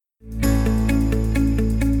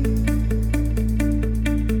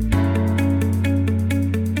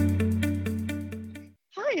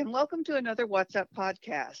welcome to another What's Up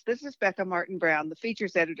podcast. This is Becca Martin-Brown, the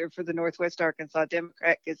features editor for the Northwest Arkansas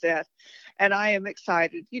Democrat-Gazette, and I am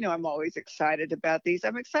excited. You know, I'm always excited about these.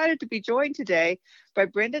 I'm excited to be joined today by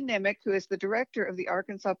Brenda Nemec, who is the director of the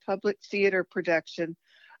Arkansas Public Theater production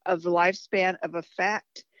of The Lifespan of a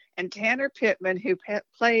Fact, and Tanner Pittman, who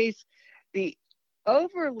plays the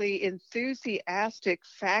overly enthusiastic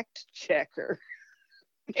fact checker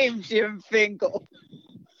named Jim Fingal.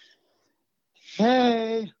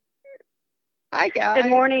 Hey. Hi, guys. Good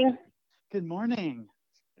morning. Good morning.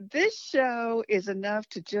 This show is enough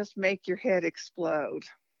to just make your head explode.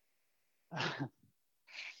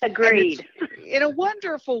 Agreed. In a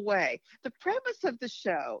wonderful way. The premise of the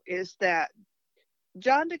show is that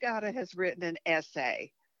John DeGatta has written an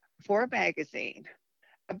essay for a magazine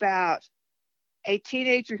about a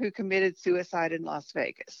teenager who committed suicide in Las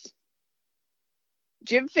Vegas.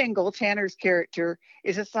 Jim Fingal, Tanner's character,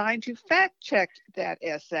 is assigned to fact-check that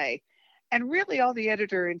essay. And really all the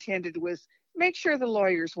editor intended was make sure the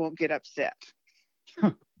lawyers won't get upset.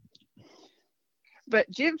 But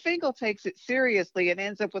Jim Fingal takes it seriously and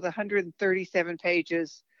ends up with 137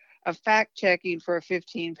 pages of fact-checking for a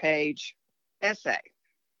 15-page essay.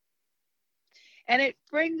 And it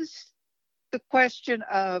brings the question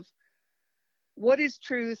of what is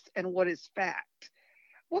truth and what is fact?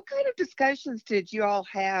 What kind of discussions did you all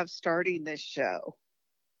have starting this show?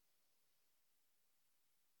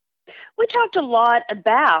 We talked a lot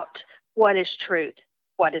about what is truth,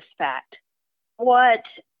 what is fact, what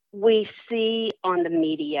we see on the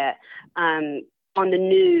media, on the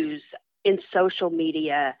news, in social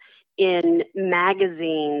media, in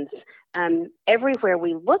magazines. Everywhere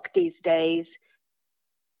we look these days,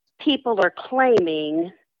 people are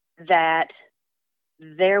claiming that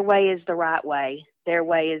their way is the right way. Their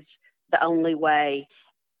way is the only way.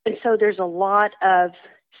 And so there's a lot of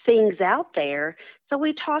things out there. So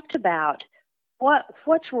we talked about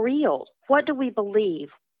what's real? What do we believe?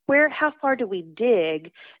 How far do we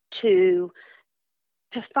dig to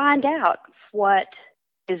find out what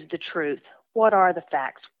is the truth? What are the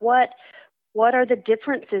facts? What are the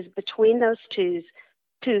differences between those two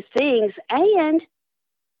things? And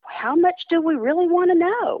how much do we really want to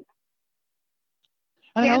know?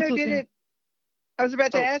 I was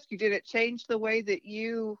about to ask you, did it change the way that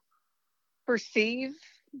you perceive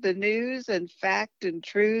the news and fact and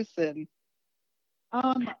truth? And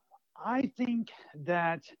I think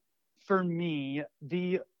that for me,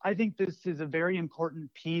 I think this is a very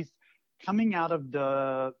important piece coming out of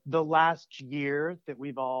the last year that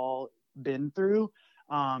we've all been through.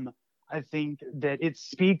 I think that it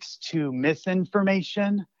speaks to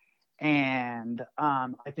misinformation. And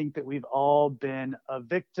I think that we've all been a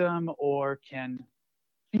victim or can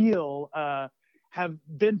feel, have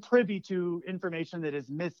been privy to information that is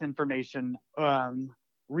misinformation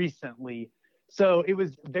recently. So it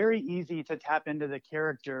was very easy to tap into the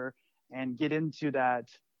character and get into that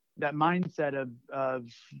mindset of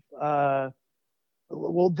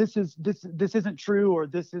well, this isn't true, or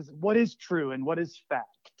this is what is true and what is fact.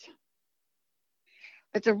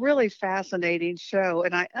 It's a really fascinating show,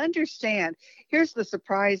 and I understand. Here's the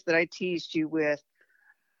surprise that I teased you with.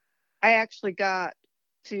 I actually got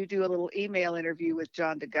to do a little email interview with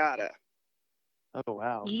John DeGatta. Oh,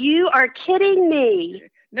 wow. You are kidding me.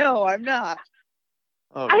 No, I'm not.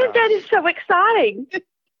 Oh, I think that is so exciting.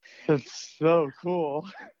 That's so cool.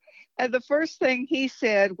 And the first thing he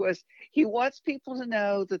said was he wants people to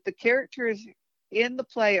know that the characters in the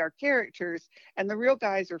play are characters and the real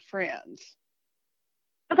guys are friends.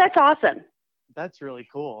 Oh, that's awesome. That's really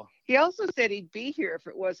cool. He also said he'd be here if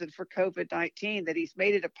it wasn't for COVID-19, that he's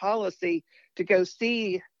made it a policy to go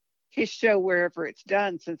see his show wherever it's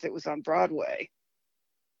done since it was on Broadway.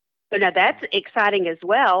 So now that's exciting as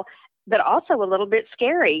well, but also a little bit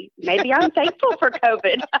scary. Maybe I'm thankful for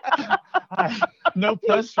COVID. No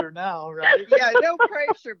pressure now, right? Yeah, no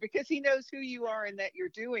pressure, because he knows who you are and that you're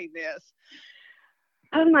doing this.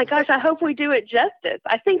 Oh my gosh, I hope we do it justice.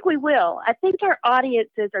 I think we will. I think our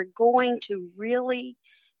audiences are going to really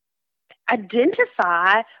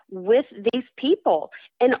identify with these people.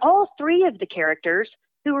 And all three of the characters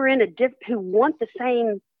who are who want the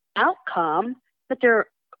same outcome, but they're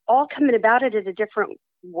all coming about it in a different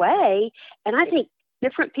way. And I think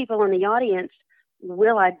different people in the audience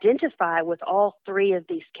will identify with all three of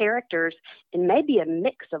these characters, and maybe a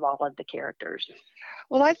mix of all of the characters.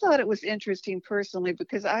 Well, I thought it was interesting personally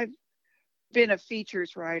because I've been a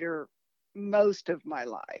features writer most of my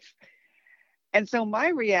life. And so my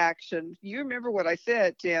reaction, you remember what I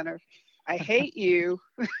said, Tanner, I hate you.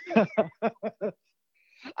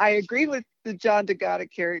 I agree with the John DeGatta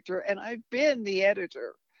character, and I've been the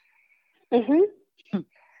editor. Mm-hmm.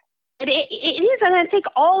 It is, and I think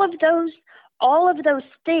all of those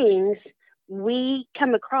things we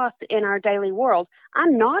come across in our daily world.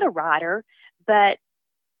 I'm not a writer, but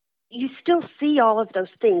you still see all of those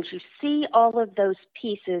things. You see all of those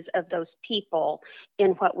pieces of those people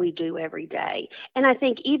in what we do every day. And I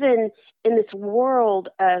think even in this world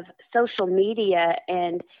of social media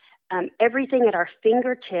and everything at our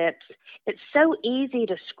fingertips, it's so easy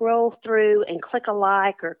to scroll through and click a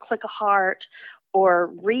like or click a heart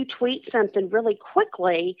or retweet something really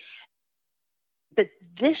quickly. But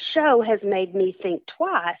this show has made me think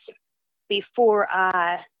twice before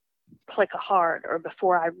I click a heart or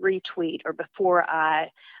before I retweet or before I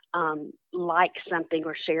like something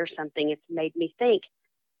or share something. It's made me think,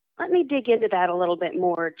 let me dig into that a little bit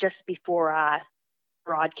more just before I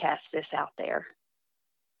broadcast this out there.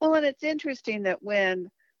 Well, and it's interesting that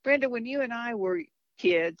Brenda, when you and I were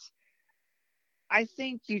kids, I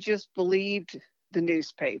think you just believed the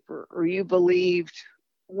newspaper or you believed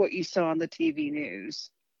what you saw on the TV news.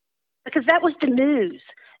 Because that was the news.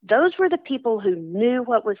 Those were the people who knew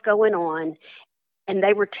what was going on, and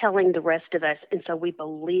they were telling the rest of us, and so we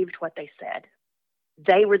believed what they said.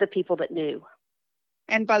 They were the people that knew.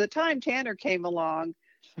 And by the time Tanner came along,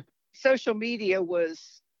 social media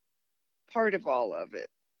was part of all of it.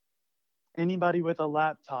 Anybody with a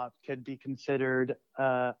laptop could be considered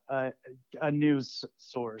a news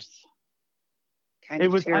source. Kind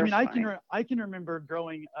of terrifying. I mean, I can remember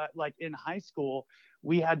growing like in high school,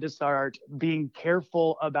 we had to start being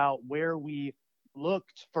careful about where we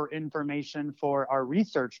looked for information for our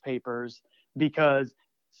research papers, because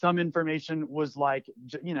some information was like,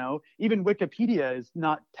 even Wikipedia is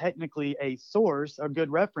not technically a source, a good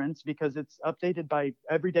reference, because it's updated by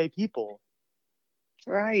everyday people.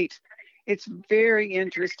 Right. It's very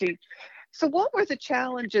interesting. So what were the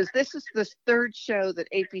challenges? This is the third show that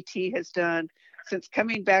APT has done since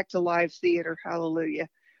coming back to live theater. Hallelujah.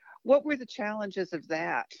 What were the challenges of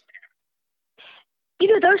that?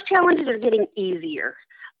 Those challenges are getting easier.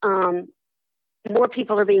 More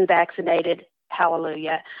people are being vaccinated.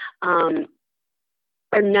 Hallelujah. Our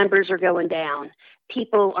numbers are going down.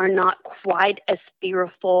 People are not quite as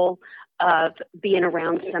fearful of being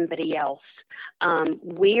around somebody else.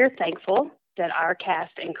 We're thankful that our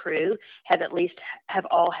cast and crew have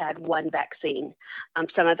all had one vaccine.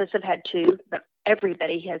 Some of us have had two, but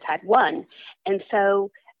everybody has had one. And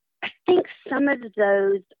so I think some of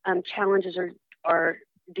those challenges are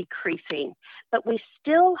decreasing, but we're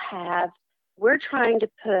trying to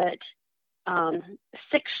put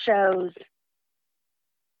 6 shows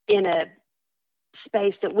in a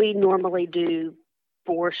space that we normally do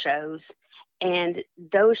 4 shows. And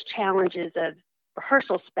those challenges of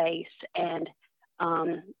rehearsal space and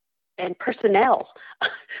personnel,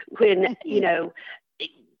 when,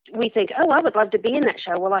 we think, oh, I would love to be in that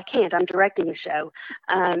show. Well, I can't. I'm directing a show.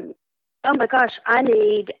 Oh my gosh, I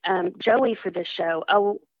need Joey for this show.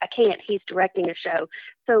 Oh, I can't. He's directing a show.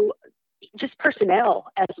 So just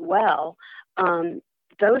personnel as well.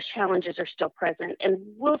 Those challenges are still present, and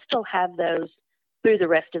we'll still have those through the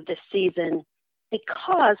rest of this season,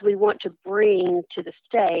 because we want to bring to the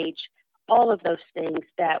stage all of those things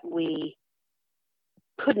that we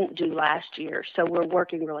couldn't do last year. So we're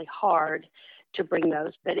working really hard to bring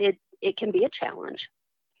those, but it can be a challenge.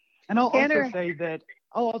 And I'll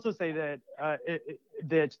also say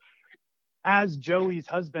that as Joey's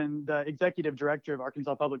husband, the executive director of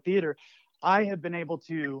Arkansas Public Theater, I have been able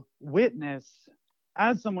to witness,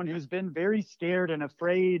 as someone who's been very scared and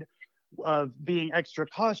afraid of being extra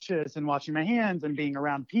cautious and washing my hands and being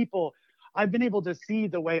around people, I've been able to see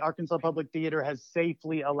the way Arkansas Public Theater has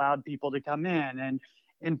safely allowed people to come in and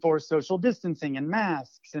enforce social distancing and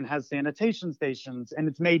masks and has sanitation stations. And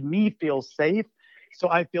it's made me feel safe. So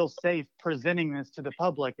I feel safe presenting this to the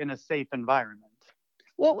public in a safe environment.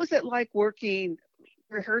 What was it like rehearsing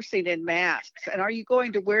in masks? And are you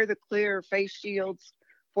going to wear the clear face shields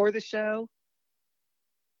for the show?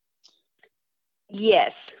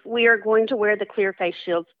 Yes, we are going to wear the clear face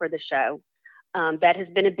shields for the show. That has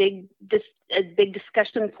been a big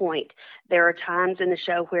discussion point. There are times in the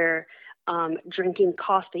show where drinking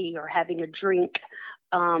coffee or having a drink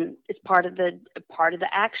is part of the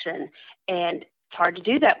action, and it's hard to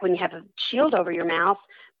do that when you have a shield over your mouth.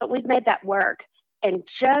 But we've made that work, and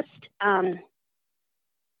just in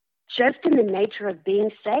the nature of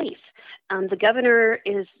being safe, the governor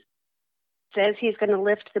says he's going to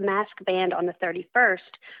lift the mask ban on the 31st,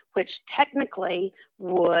 which technically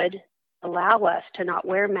would allow us to not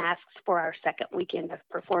wear masks for our second weekend of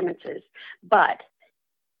performances. But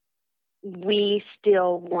we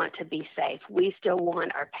still want to be safe. We still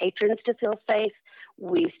want our patrons to feel safe.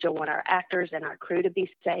 We still want our actors and our crew to be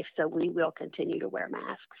safe. So we will continue to wear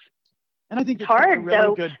masks. And I think it's a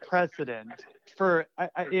really good precedent for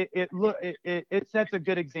it sets a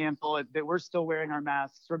good example that we're still wearing our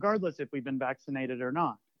masks regardless if we've been vaccinated or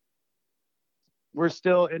not. We're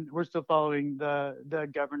still following the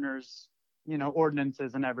governor's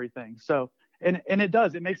ordinances and everything. So and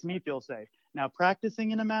it makes me feel safe. Now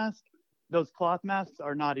practicing in a mask, those cloth masks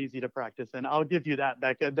are not easy to practice in. I'll give you that,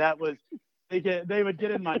 Becca. That was they would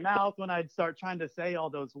get in my mouth when I'd start trying to say all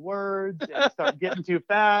those words and start getting too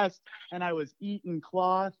fast, and I was eating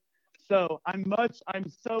cloth. So I'm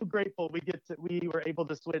so grateful we were able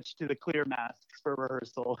to switch to the clear masks for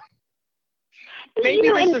rehearsal.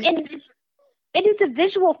 And it's a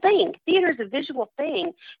visual thing. Theater is a visual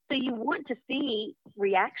thing. So you want to see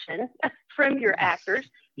reaction from your actors.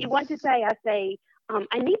 You want to say,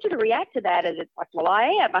 I need you to react to that. And it's like, well, I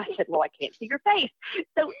am. I said, well, I can't see your face.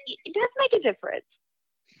 So it does make a difference.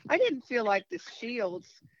 I didn't feel like the shields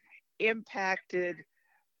impacted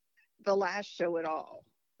the last show at all.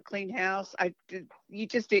 Clean House.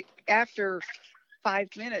 After 5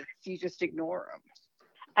 minutes, you just ignore them.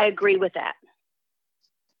 I agree with that.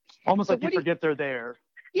 Almost like you forget they're there.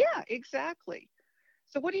 Yeah, exactly.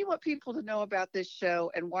 So what do you want people to know about this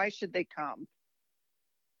show, and why should they come?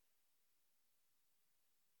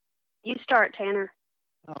 You start, Tanner.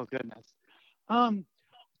 Oh, goodness.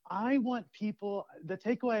 I want people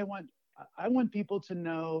to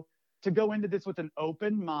know, to go into this with an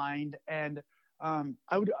open mind. And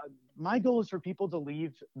my goal is for people to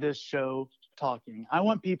leave this show talking. I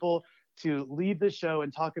want people to leave the show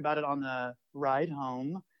and talk about it on the ride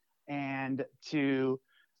home, and to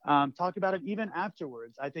talk about it even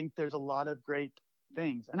afterwards. I think there's a lot of great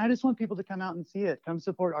things. And I just want people to come out and see it. Come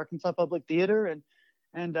support Arkansas Public Theater.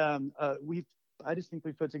 And I just think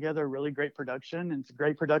we've put together a really great production, and it's a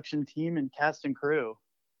great production team and cast and crew.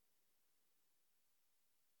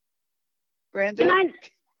 Brenda,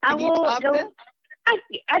 I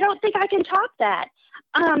don't think I can top that.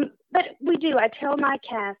 But we do. I tell my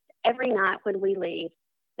cast every night when we leave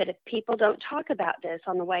that if people don't talk about this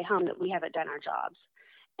on the way home, that we haven't done our jobs.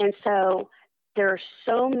 And so there are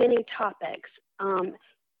so many topics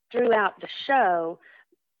throughout the show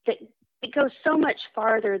that it goes so much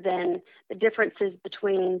farther than the differences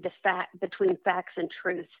between facts and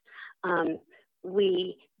truth.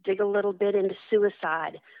 We dig a little bit into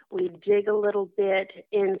suicide. We dig a little bit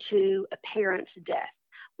into a parent's death.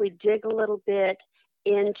 We dig a little bit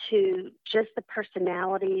into just the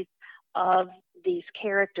personalities of these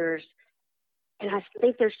characters. And I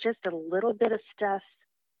think there's just a little bit of stuff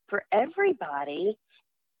for everybody.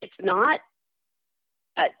 It's not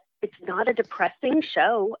a depressing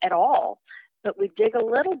show at all, but we dig a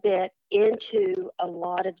little bit into a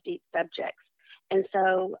lot of deep subjects. And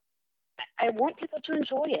so I want people to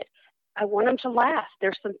enjoy it. I want them to laugh.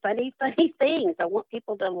 There's some funny things. I want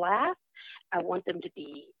people to laugh. I want them to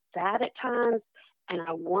be sad at times. And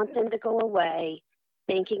I want them to go away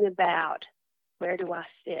thinking about, where do I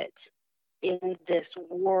fit in this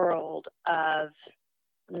world of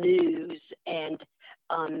news and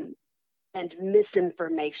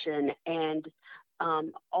misinformation and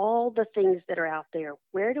all the things that are out there?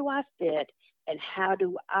 Where do I fit, and how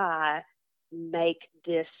do I make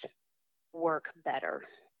this work better?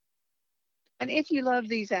 And if you love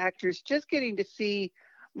these actors, just getting to see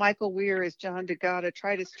Michael Weir as John DeGata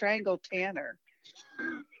try to strangle Tanner,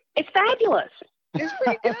 it's fabulous. It's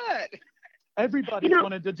pretty good. Everybody's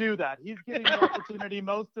wanted to do that. He's getting the opportunity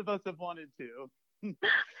most of us have wanted to.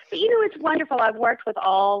 It's wonderful. I've worked with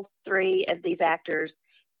all three of these actors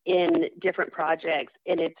in different projects,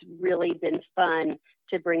 and it's really been fun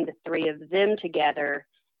to bring the three of them together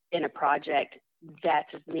in a project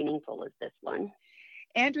that's as meaningful as this one.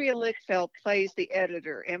 Andrea Lichtfeld plays the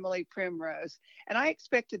editor, Emily Primrose, and I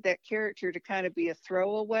expected that character to kind of be a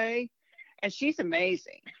throwaway, and she's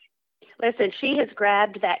amazing. Listen, she has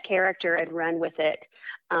grabbed that character and run with it.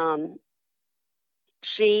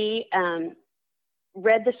 She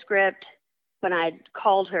read the script. When I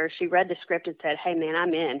called her, she read the script and said, "Hey, man,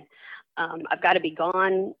 I'm in. I've got to be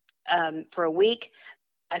gone for a week."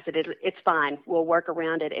 I said, "It's fine. We'll work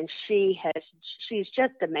around it." And she's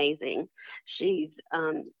just amazing. She's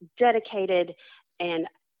dedicated, and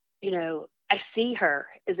I see her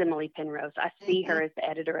as Emily Penrose. I see her as the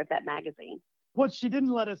editor of that magazine. What she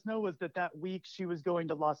didn't let us know was that week she was going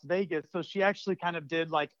to Las Vegas. So she actually kind of did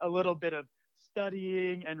like a little bit of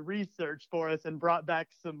studying and research for us and brought back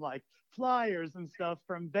some like flyers and stuff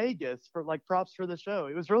from Vegas for like props for the show.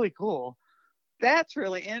 It was really cool. That's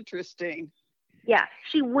really interesting. Yeah,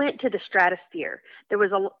 she went to the stratosphere. There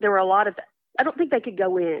were a lot of, I don't think they could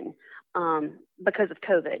go in because of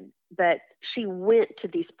COVID, but she went to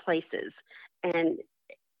these places and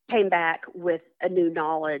came back with a new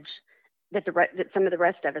knowledge that that some of the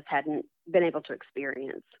rest of us hadn't been able to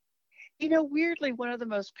experience. You know, weirdly, one of the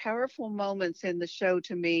most powerful moments in the show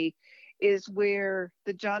to me is where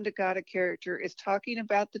the John DeGotta character is talking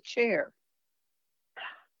about the chair.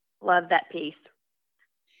 Love that piece.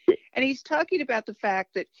 And he's talking about the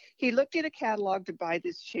fact that he looked at a catalog to buy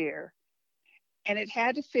this chair, and it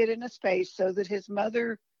had to fit in a space so that his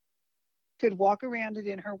mother could walk around it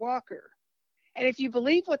in her walker. And if you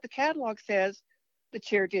believe what the catalog says, the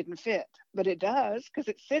chair didn't fit, but it does because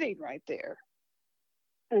it's sitting right there.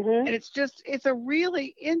 Mm-hmm. And it's a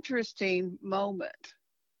really interesting moment.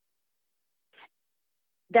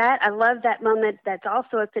 I love that moment. That's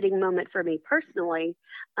also a fitting moment for me personally,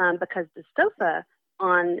 because the sofa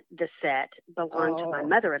on the set belonged to my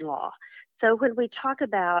mother-in-law. So when we talk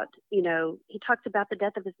about, he talks about the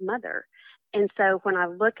death of his mother. And so when I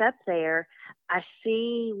look up there, I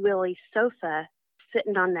see Willie's sofa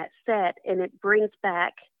sitting on that set, and it brings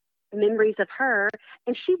back memories of her.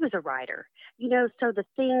 And she was a writer, so the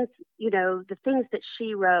things that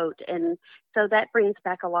she wrote. And so that brings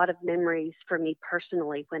back a lot of memories for me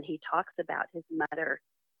personally when he talks about his mother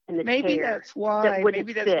and the maybe chair. That's why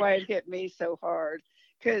it hit me so hard,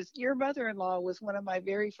 because your mother-in-law was one of my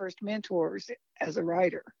very first mentors as a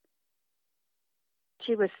writer.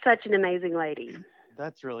 She was such an amazing lady.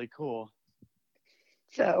 That's really cool.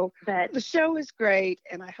 So the show is great,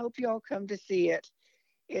 and I hope you all come to see it.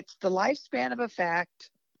 It's The Lifespan of a Fact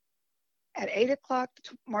at 8 o'clock,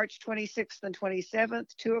 March 26th and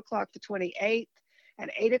 27th, 2 o'clock the 28th,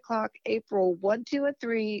 and 8 o'clock, April 1, 2, and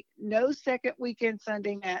 3. No second weekend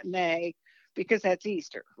Sunday matinee, because that's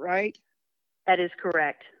Easter, right? That is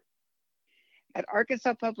correct. At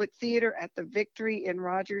Arkansas Public Theater at the Victory in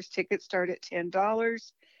Rogers. Tickets start at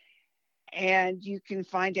 $10. And you can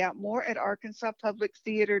find out more at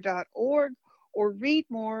arkansaspublictheater.org or read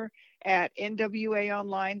more at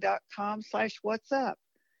nwaonline.com/whatsup.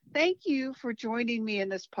 Thank you for joining me in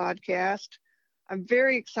this podcast. I'm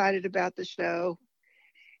very excited about the show,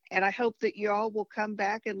 and I hope that you all will come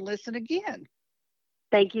back and listen again.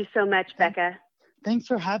 Thank you so much, Becca. Thanks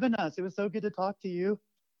for having us. It was so good to talk to you.